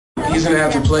he's gonna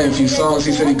have to play a few songs.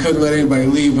 He said he couldn't let anybody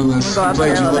leave unless he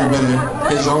played a little bit of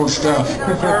his own stuff,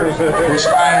 which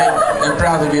I am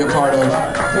proud to be a part of.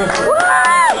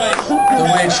 The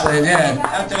wage slave, yeah.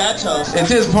 After that toast. It's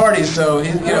his party, so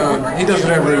he does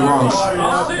whatever he wants.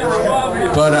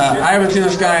 But I haven't seen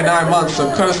this guy in 9 months, so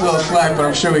cut us a little slack, but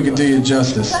I'm sure we can do you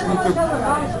justice.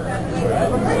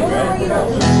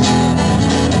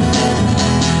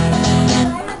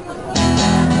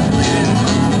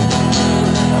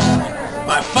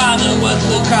 My father was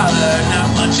blue collar, not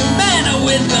much a man of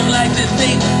wisdom like to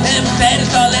see. And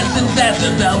status all lessons as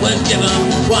the bell would give him.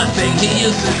 One thing he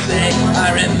used to say,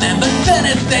 I remember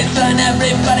Senate States on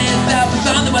everybody's out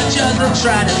on the butchers and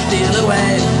try to steal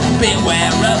away.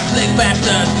 Beware of slick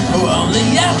bastards who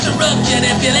only have to rook it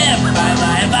if you live by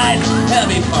my advice.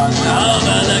 They'll be forced to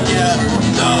overlook you.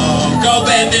 Don't go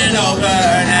bending over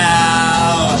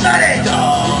now.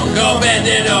 Don't go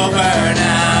bending over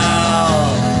now.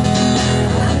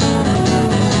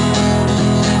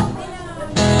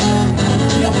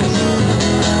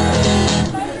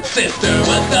 Sister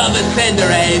was of a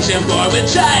tender age and born with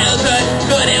childhood.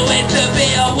 Couldn't wait to be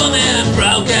a woman.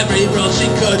 Broke every rule she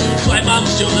could. Swipe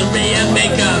mom's jewelry and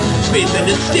makeup. Squeezed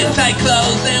into skin-tight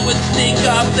clothes and would sneak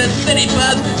off the city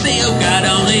pubs. See who God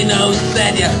only knows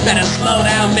said you better slow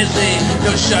down, missy.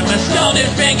 Don't shut my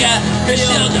scolded finger, cause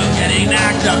you'll go getting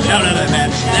knocked up. None of the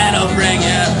mess that'll bring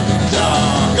you.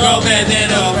 Don't go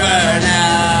bending over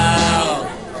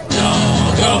now.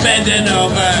 Don't go bending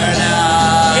over now.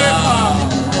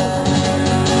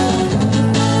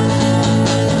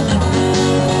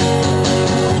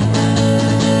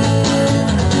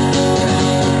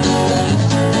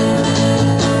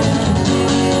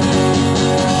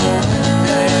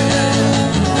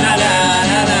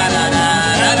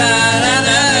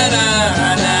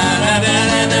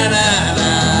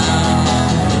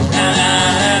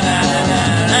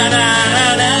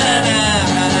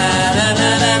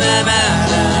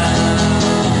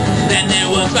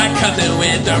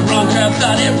 With the wrong girl,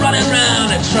 started running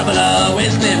round and trouble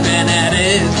always nipping at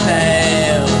his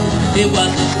tail. He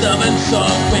was a stubborn soul,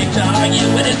 quick to argue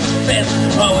with his fist.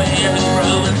 Over here his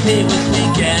ruins, he was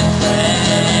weak and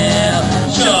frail.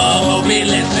 Sure hope he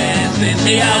listens, since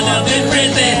he out in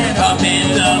prison. I'm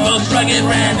in the most rugged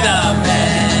random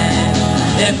man.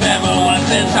 If ever once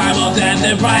in time will then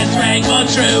the price rang more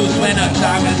truth when a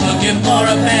time is looking for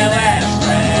a pale ass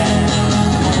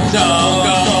friend. Don't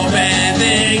go